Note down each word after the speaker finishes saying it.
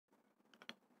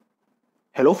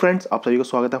Hello friends, आप सभी को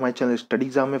स्वागत है हमारे चैनल स्टडी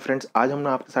एग्जाम में। फ्रेंड्स, आज हम ना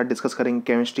आपके साथ डिस्कस करेंगे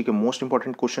केमिस्ट्री के most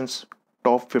important questions.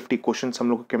 Top 50 questions हम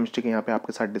लोग केमिस्ट्री के यहाँ पे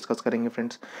आपके साथ डिस्कस करेंगे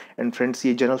फ्रेंड्स। एंड फ्रेंड्स,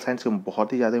 ये जनरल साइंस के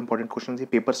बहुत ही ज़्यादा इंपॉर्टेंट क्वेश्चंस ये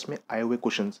पेपर्स में आए हुए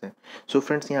क्वेश्चंस हैं। सो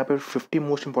फ्रेंड्स, यहाँ पे 50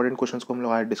 मोस्ट इंपॉर्टेंट क्वेश्चंस को हम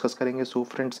लोग आज डिस्कस करेंगे। सो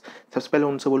फ्रेंड्स, सबसे पहले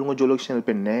उनसे बोलूँगा जो लोग चैनल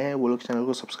पर नए हैं वो लोग चैनल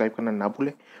को सब्सक्राइब करना ना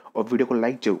भूलें और वीडियो को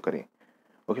लाइक जरूर करें।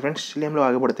 ओके फ्रेंड्स, चलिए हम लोग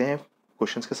आगे बढ़ते हैं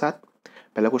क्वेश्चंस के साथ।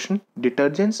 पहला question,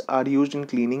 detergents are used in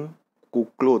cleaning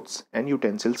clothes and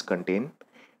utensils contain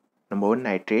number 1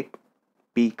 nitrate,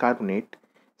 B carbonate,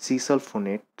 C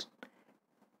sulfonate,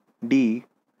 D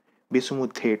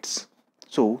bismuthates.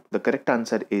 So the correct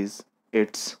answer is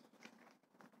it's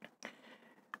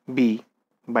B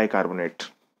bicarbonate.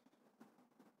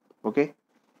 Okay,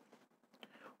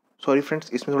 sorry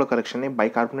friends, इसमें थोड़ा करेक्शन है,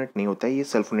 bicarbonate नहीं होता है, ये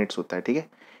sulphonates होता है। ठीक है,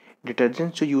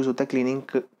 डिटर्जेंट जो यूज़ होता है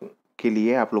क्लीनिंग के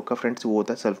लिए आप लोग का फ्रेंड्स वो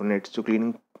होता है सल्फोनेट्स। जो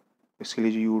क्लीनिंग इसके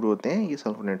लिए जो यूज होते हैं ये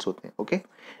सल्फोनेट्स होते हैं। Okay,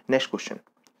 next question,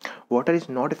 water is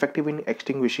not effective in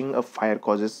extinguishing a fire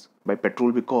causes by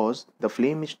petrol because the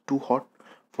flame is too hot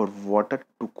for water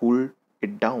to cool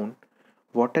it down.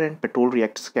 Water and petrol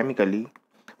reacts chemically.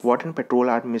 Water and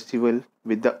petrol are miscible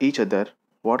with each other.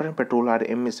 Water and petrol are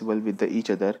immiscible with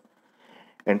each other.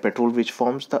 And petrol which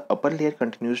forms the upper layer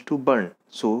continues to burn.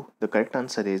 So the correct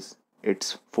answer is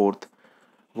it's fourth.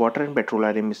 Water and petrol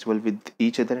are immiscible with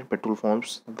each other and petrol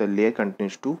forms the layer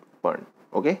continues to burn.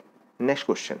 Okay, next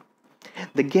question.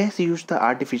 The gas used the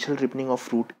artificial ripening of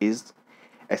fruit is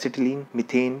acetylene,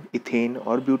 methane, ethane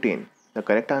or butane. The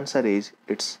correct answer is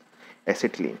it's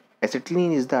acetylene.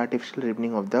 Acetylene is the artificial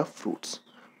ripening of the fruits.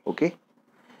 Okay,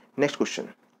 next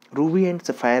question. Ruby and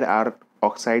sapphire are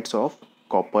oxides of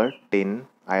copper, tin,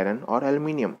 iron or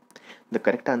aluminium. The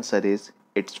correct answer is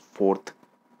it's fourth,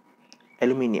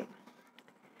 aluminium.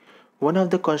 One of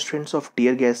the constituents of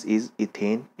tear gas is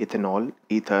ethane, ethanol,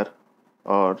 ether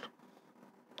or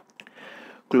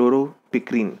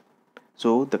chloropicrin.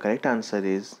 So the correct answer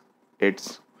is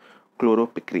it's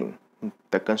chloropicrin.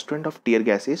 The constituent of tear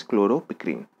gas is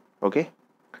chloropicrin. Okay,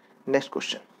 next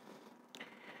question.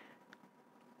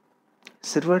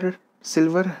 Silver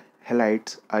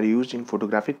halides are used in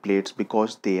photographic plates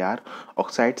because they are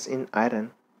oxides in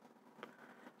iron,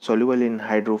 soluble in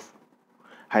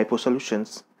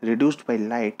hyposolutions, reduced by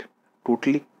light,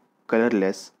 totally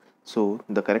colorless. So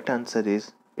the correct answer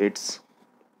is it's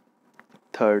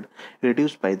third,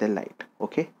 reduced by the light.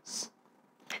 Okay,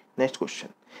 next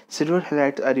question. Silver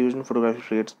halides are used in photographic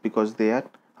plates because they are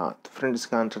friend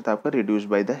इसका answer था आपका reduced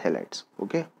by the halides.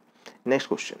 Okay, next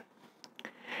question.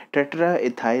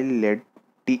 Tetraethyl lead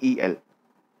TEL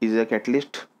is a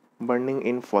catalyst burning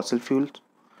in fossil fuels,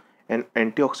 an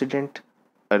antioxidant,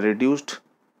 a reduced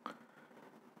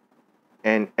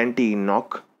an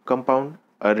anti-knock compound,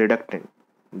 a reductant.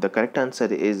 The correct answer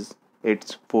is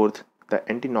it's fourth, the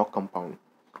anti-knock compound.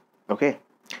 Okay,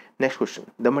 next question.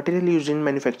 The material used in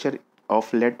manufacture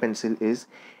of lead pencil is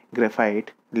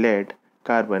graphite, lead,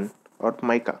 carbon or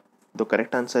mica. The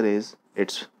correct answer is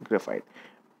it's graphite.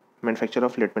 Manufacture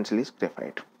of lead pencil is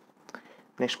graphite.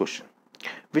 Next question.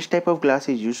 Which type of glass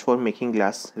is used for making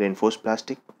glass? Reinforced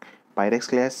plastic, Pyrex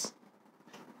glass,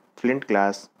 flint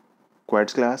glass,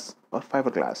 quartz glass or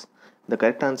fiberglass? The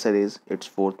correct answer is it's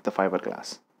fourth, the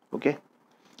fiberglass. Okay,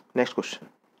 next question.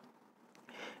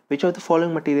 Which of the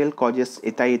following material causes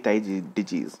ittai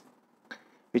disease?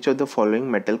 Which of the following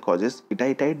metal causes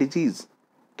ittai disease?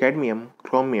 Cadmium,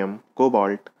 chromium,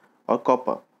 cobalt or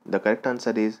copper? The correct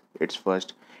answer is it's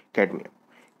first, cadmium.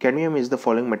 Cadmium is the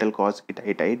following metal cause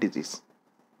ittai disease.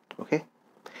 Okay,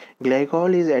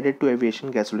 glycol is added to aviation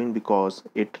gasoline because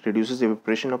it reduces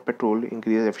evaporation of petrol,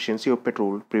 increases efficiency of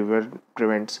petrol,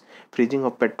 prevents freezing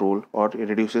of petrol or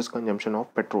reduces consumption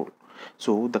of petrol.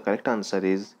 So the correct answer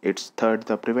is it's third,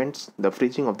 the prevents the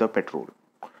freezing of the petrol.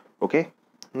 Okay,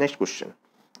 next question.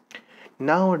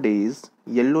 Nowadays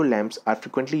yellow lamps are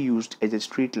frequently used as a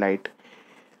street light.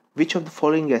 Which of the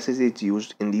following gases is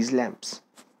used in these lamps?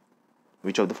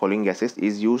 Which of the following gases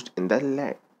is used in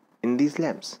these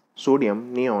lamps?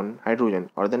 Sodium, neon,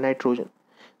 hydrogen or the nitrogen?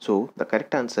 So the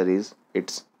correct answer is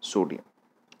it's sodium.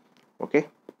 Okay,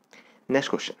 next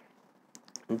question.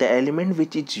 The element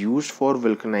which is used for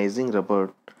vulcanizing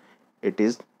rubber, it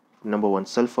is number 1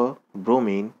 sulfur,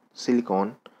 bromine,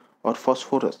 silicon or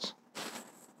phosphorus?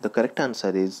 The correct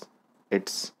answer is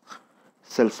it's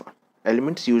sulfur.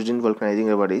 Elements used in vulcanizing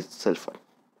rubber is sulfur.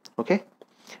 Okay,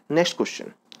 next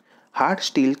question. Hard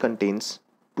steel contains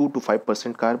 2 to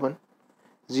 5% carbon,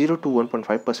 0 to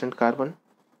 1.5% carbon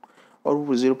or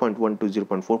 0.1 to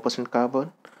 0.4%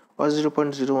 carbon or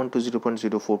 0.01 to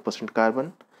 0.04%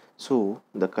 carbon. So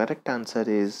the correct answer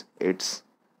is it's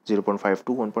 0.5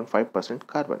 to 1.5%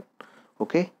 carbon.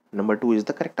 Okay, number 2 is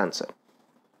the correct answer.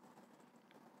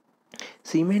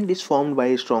 Cement is formed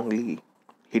by strongly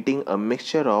heating a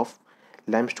mixture of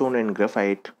limestone and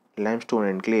graphite, limestone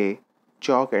and clay,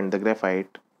 chalk and the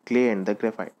graphite, clay and the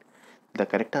graphite. The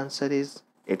correct answer is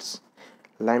it's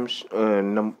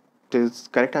the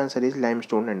correct answer is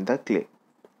limestone and the clay.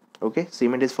 Okay,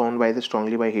 cement is formed by the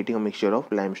strongly by heating a mixture of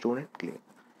limestone and clay.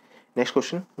 Next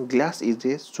question. Glass is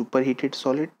a superheated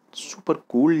solid,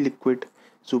 supercooled liquid,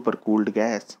 supercooled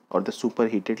gas, or the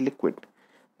superheated liquid.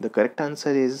 The correct answer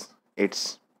is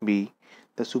it's B,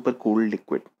 the supercooled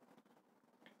liquid.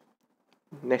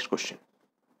 Next question.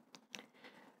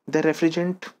 The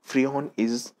refrigerant freon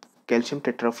is calcium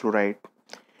tetrafluoride,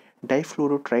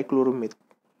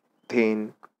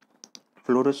 difluorotrichloromethane,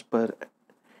 fluorospar,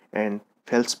 and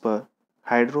feldspar,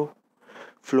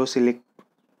 hydrofluorosilicic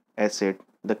acid.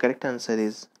 The correct answer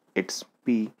is it's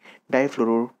B,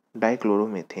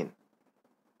 dichloromethane.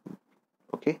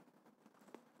 Okay.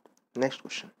 Next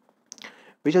question.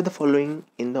 Which of the following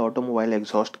in the automobile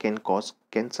exhaust can cause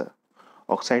cancer?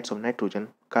 Oxides of nitrogen,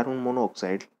 carbon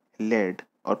monoxide, lead,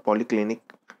 or polyclinic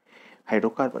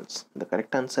hydrocarbons? The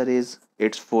correct answer is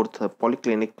it's fourth,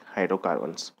 polyclinic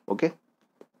hydrocarbons. Okay.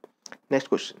 Next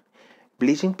question.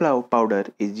 Bleaching powder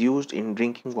is used in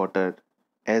drinking water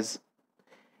as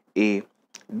a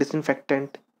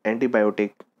disinfectant,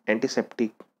 antibiotic,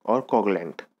 antiseptic, or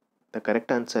coagulant. The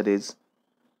correct answer is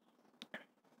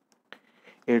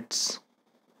it's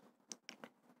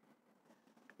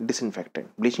disinfectant.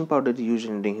 Bleaching powder is used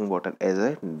in drinking water as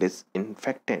a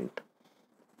disinfectant.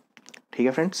 ठीक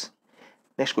है friends?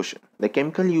 Next question. The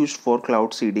chemical used for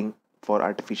cloud seeding for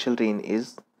artificial rain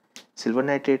is silver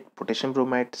nitrate, potassium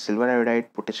bromide, silver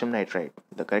iodide, potassium nitrite.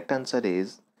 The correct answer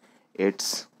is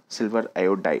it's silver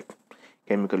iodide.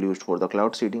 Chemical used for the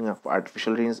cloud seeding of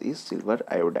artificial rains is silver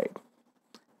iodide.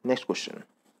 Next question.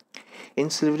 In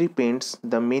silvery paints,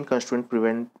 the main constituent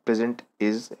present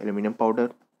is aluminum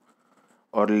powder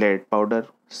or lead powder,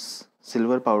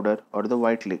 silver powder, or the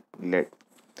white lead.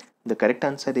 The correct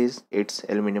answer is it's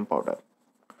aluminum powder.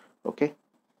 Okay,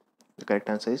 the correct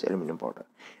answer is aluminum powder.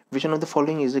 Which one of the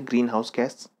following is a greenhouse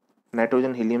gas?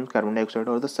 Nitrogen, helium, carbon dioxide,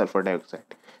 or the sulfur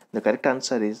dioxide? The correct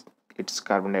answer is it's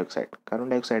carbon dioxide. Carbon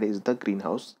dioxide is the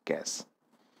greenhouse gas.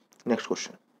 Next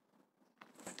question.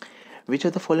 Which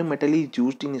of the following metal is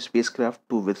used in spacecraft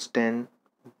to withstand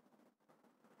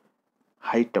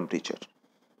high temperature?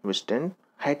 Withstand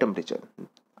high temperature.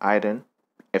 Iron,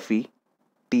 Fe,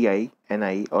 Ti,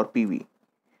 Ni और Pv.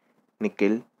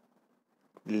 निकल,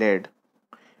 lead.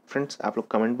 Friends आप लोग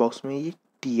comment box में ये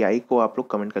Ti को आप लोग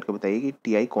comment करके बताइए कि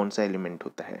Ti कौन सा एलिमेंट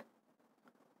होता है.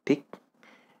 ठीक,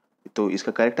 तो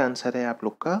इसका करेक्ट आंसर है आप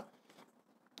लोग का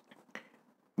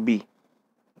बी.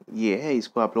 ये है,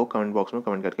 इसको आप लोग कमेंट बॉक्स में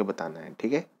कमेंट करके बताना है.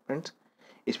 ठीक है फ्रेंड्स.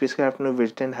 स्पेसक्राफ्ट में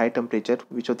विथस्टैंड हाई टेम्परेचर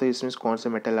विच होता है, इसमें कौन सा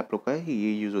मेटल आप लोग का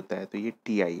ये यूज होता है, तो ये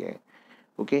Ti है.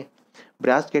 Okay.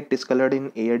 Brass get discolored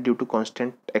in air due to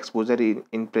constant exposure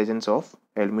in presence of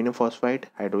aluminum phosphide,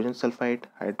 hydrogen sulfide,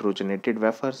 hydrogenated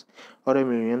wafers, or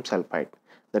aluminum sulfide.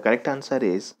 The correct answer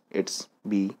is it's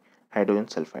B, hydrogen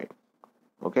sulfide.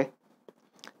 Okay.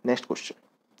 Next question.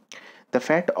 The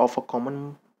fat of a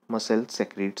common muscle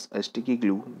secretes a sticky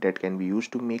glue that can be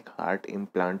used to make heart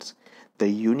implants. The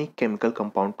unique chemical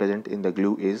compound present in the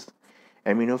glue is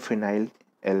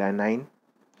aminophenylalanine,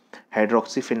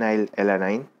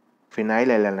 hydroxyphenylalanine,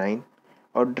 phenylalanine,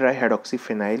 or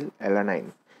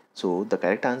dihydroxyphenylalanine. So the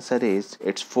correct answer is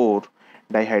it's 4,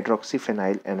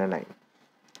 dihydroxyphenylalanine.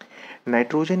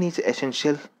 Nitrogen is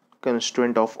essential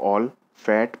constituent of all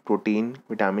fat, protein,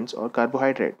 vitamins, or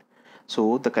carbohydrate.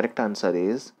 So the correct answer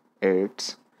is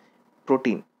it's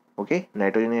protein. Okay,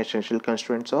 nitrogen is essential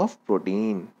constituents of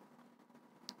protein.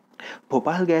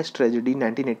 Bhopal gas tragedy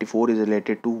 1984 is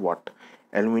related to what?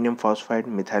 Aluminum phosphide,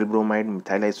 methyl bromide,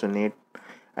 methyl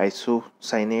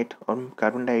isocyanate, or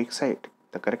carbon dioxide?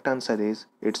 The correct answer is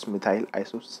it's methyl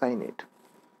isocyanate.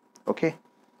 Okay.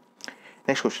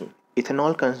 Next question.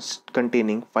 Ethanol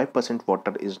containing 5%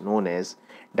 water is known as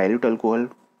dilute alcohol,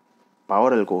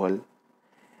 power alcohol,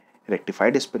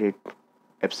 rectified spirit,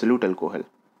 absolute alcohol.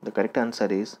 The correct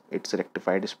answer is it's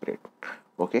rectified spirit.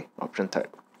 Okay, option third.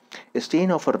 A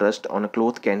stain of a rust on a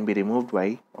cloth can be removed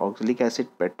by oxalic acid,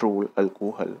 petrol,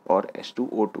 alcohol, or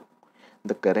H2O2.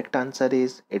 The correct answer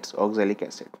is it's oxalic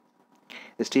acid.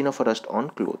 A stain of a rust on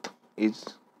cloth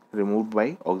is removed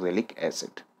by oxalic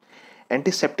acid.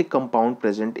 Antiseptic compound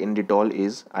present in Dettol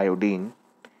is iodine,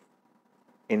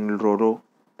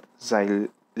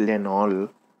 enroroxylenol,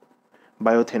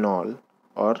 biothenol,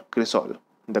 or cresol.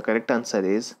 The correct answer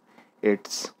is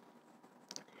it's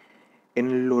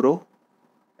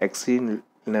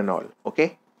enroroxylenol.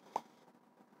 Okay.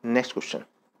 Next question.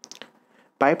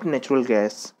 Piped natural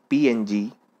gas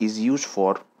PNG is used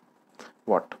for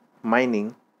what?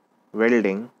 Mining,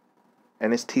 welding,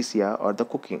 anesthesia, or the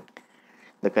cooking?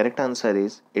 The correct answer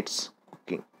is it's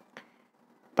cooking.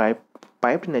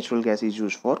 Piped natural gas is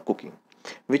used for cooking.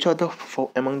 Which are the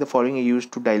among the following are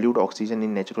used to dilute oxygen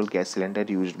in natural gas cylinder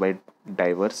used by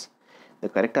divers? The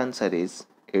correct answer is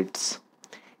it's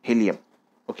helium.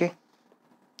 Okay.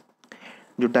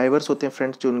 जो diverse होते हैं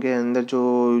friends, जो उनके अंदर जो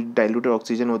diluted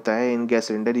oxygen होता है इन gas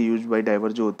cylinder use by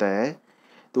driver जो होता है,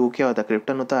 तो वो क्या होता है?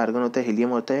 क्रिप्टन होता है, आर्गन होता है, हीलियम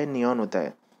होता है, नियॉन होता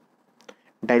है,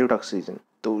 डाइल्यूट ऑक्सीजन।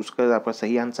 तो उसका आपका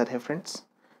सही आंसर है फ्रेंड्स,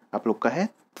 आप लोग का है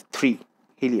 3,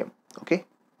 helium. Okay,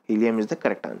 helium is the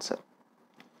correct answer.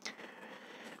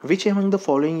 Which among the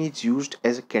following is used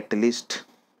as a catalyst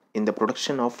in the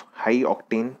production of high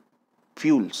octane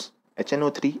fuels?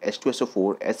 HNO3,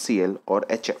 H2SO4, HCl, or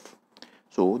HF?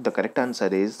 So the correct answer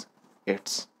is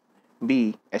it's B,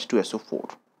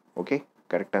 H2SO4. Okay,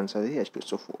 correct answer is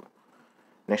H2SO4.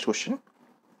 Next question.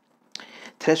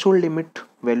 Threshold limit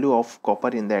value of copper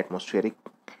in the atmospheric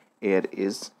air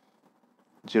is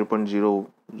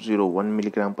 0.001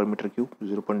 milligram per meter cube,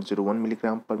 0.01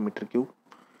 milligram per meter cube,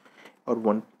 or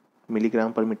 1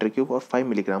 milligram per meter cube, or 5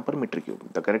 milligram per meter cube?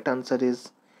 The correct answer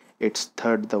is it's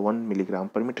third, the 1 milligram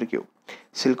per meter cube.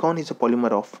 Silicon is a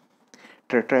polymer of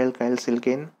tetraalkyl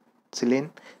silane,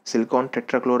 silicon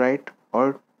tetrachloride,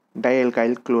 or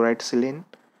dialkyl chloride silane,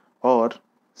 or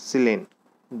silane.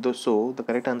 So the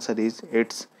correct answer is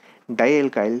it's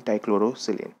dialkyl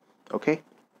dichlorosilane. Okay.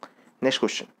 Next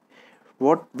question.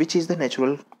 Which is the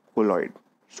natural colloid?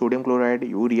 Sodium chloride,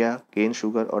 urea, cane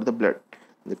sugar, or the blood?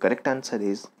 The correct answer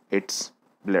is it's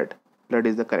blood. Blood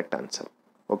is the correct answer.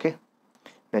 Okay.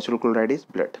 Natural chloride is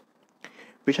blood.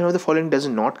 Which one of the following does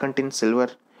not contain silver?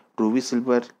 Ruby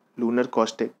silver, lunar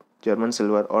caustic, German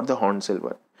silver, or the horn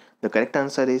silver? The correct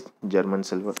answer is German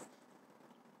silver.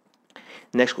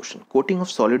 Next question. Coating of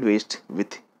solid waste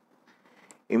with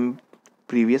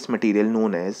impervious material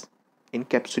known as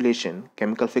encapsulation,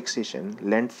 chemical fixation,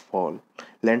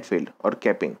 landfill, or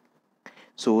capping?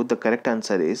 So the correct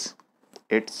answer is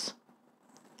it's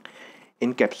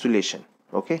encapsulation.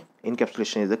 Okay,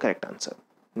 encapsulation is the correct answer.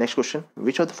 Next question.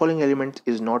 Which of the following elements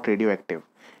is not radioactive?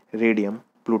 Radium,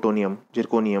 plutonium,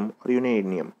 zirconium, or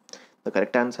uranium? The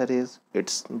correct answer is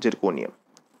it's zirconium.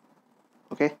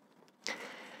 Okay.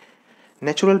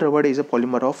 Natural rubber is a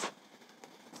polymer of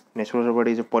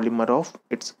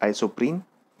it's isoprene.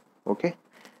 Okay.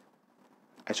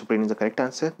 Isoprene is the correct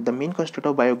answer. The main constituent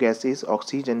of biogas is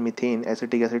oxygen, methane,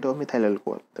 acetic acid, or methyl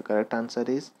alcohol. The correct answer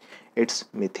is it's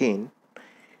methane.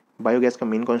 Biogas का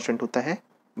main constituent होता है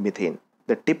methane.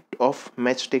 The tip of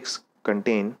matchsticks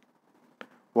contain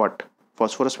what?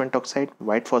 Phosphorus pentoxide,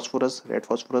 white phosphorus, red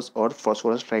phosphorus, or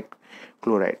phosphorus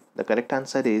trichloride? The correct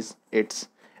answer is it's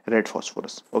red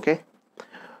phosphorus. Okay.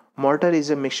 Mortar is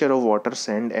a mixture of water,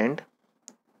 sand, and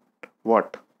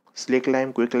what? Slake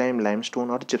lime, quicklime, limestone,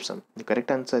 or gypsum? The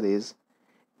correct answer is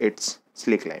it's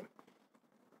slake lime.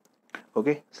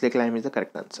 Okay, slake lime is the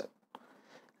correct answer.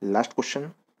 Last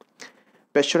question.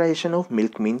 Pasteurization of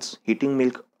milk means heating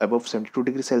milk above 72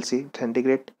 degrees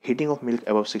centigrade, heating of milk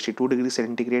above 62 degrees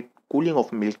centigrade, cooling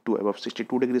of milk to above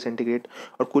 62 degrees centigrade,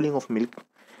 or cooling of milk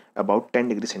about 10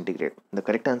 degrees centigrade? The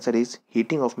correct answer is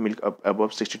heating of milk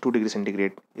above 62 degrees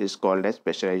centigrade is called as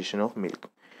pasteurization of milk.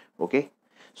 Okay.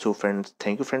 So friends,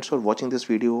 thank you friends for watching this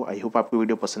video. I hope आपको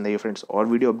video पसंद आई friends. और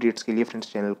video updates के लिए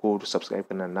friends channel को subscribe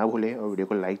करना ना भूलें और वीडियो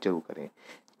को लाइक जरूर करें।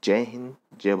 जय हिंद,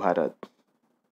 जय भारत।